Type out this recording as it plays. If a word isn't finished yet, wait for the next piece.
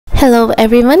Hello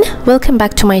everyone, welcome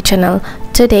back to my channel.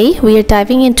 Today we are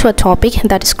diving into a topic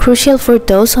that is crucial for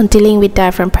those dealing with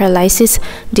diaphragm paralysis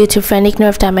due to phrenic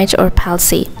nerve damage or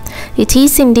palsy. It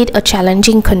is indeed a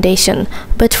challenging condition,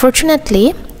 but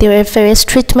fortunately there are various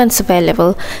treatments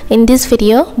available. In this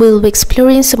video we will be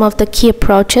exploring some of the key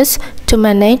approaches to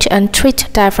manage and treat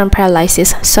diaphragm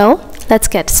paralysis. So let's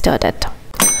get started.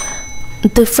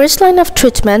 The first line of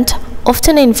treatment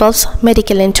often involves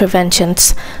medical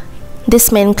interventions.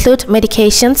 This may include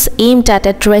medications aimed at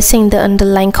addressing the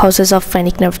underlying causes of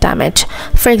phrenic nerve damage.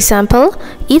 For example,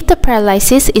 if the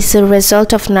paralysis is a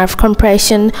result of nerve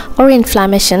compression or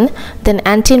inflammation, then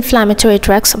anti-inflammatory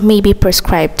drugs may be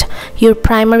prescribed. Your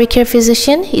primary care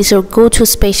physician is your go-to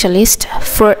specialist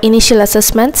for initial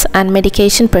assessments and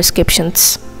medication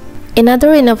prescriptions.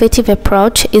 Another innovative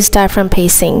approach is diaphragm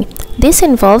pacing. This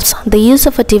involves the use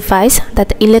of a device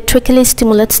that electrically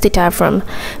stimulates the diaphragm,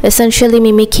 essentially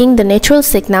mimicking the natural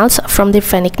signals from the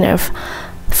phrenic nerve.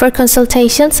 For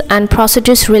consultations and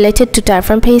procedures related to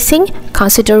diaphragm pacing,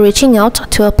 consider reaching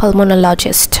out to a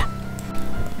pulmonologist.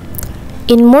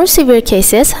 In more severe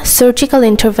cases, surgical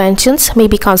interventions may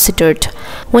be considered.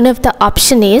 One of the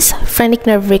options is phrenic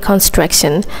nerve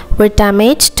reconstruction, where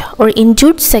damaged or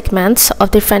injured segments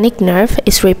of the phrenic nerve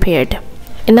is repaired.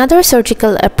 Another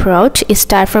surgical approach is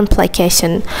diaphragm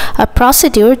plication, a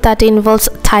procedure that involves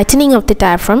tightening of the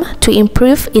diaphragm to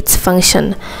improve its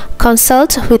function.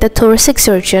 Consult with a thoracic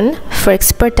surgeon for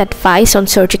expert advice on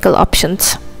surgical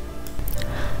options.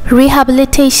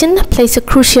 Rehabilitation plays a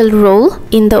crucial role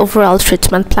in the overall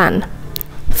treatment plan.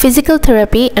 Physical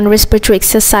therapy and respiratory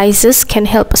exercises can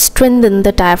help strengthen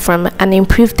the diaphragm and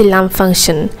improve the lung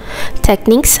function.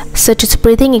 Techniques such as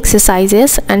breathing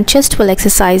exercises and chest wall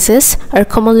exercises are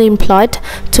commonly employed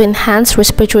to enhance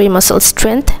respiratory muscle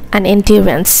strength and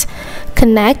endurance.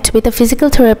 Connect with a physical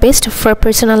therapist for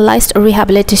personalized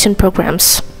rehabilitation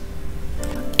programs.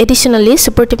 Additionally,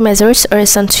 supportive measures are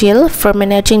essential for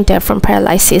managing diaphragm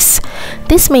paralysis.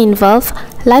 This may involve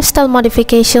lifestyle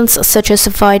modifications such as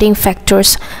avoiding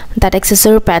factors that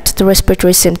exacerbate the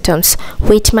respiratory symptoms.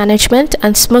 Weight management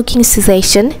and smoking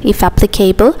cessation, if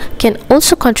applicable, can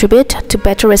also contribute to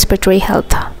better respiratory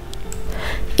health.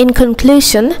 In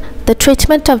conclusion, the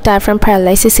treatment of diaphragm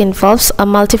paralysis involves a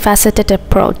multifaceted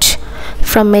approach,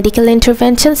 from medical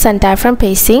interventions and diaphragm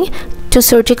pacing to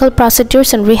surgical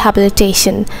procedures and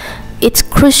rehabilitation. It's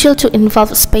crucial to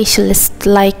involve specialists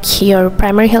like your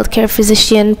primary healthcare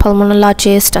physician,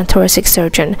 pulmonologist, and thoracic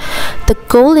surgeon. The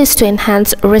goal is to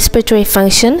enhance respiratory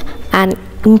function and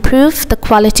improve the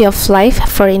quality of life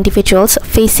for individuals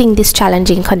facing this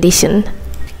challenging condition.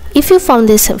 If you found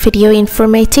this video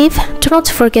informative, do not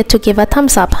forget to give a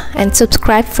thumbs up and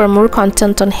subscribe for more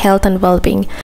content on health and well-being.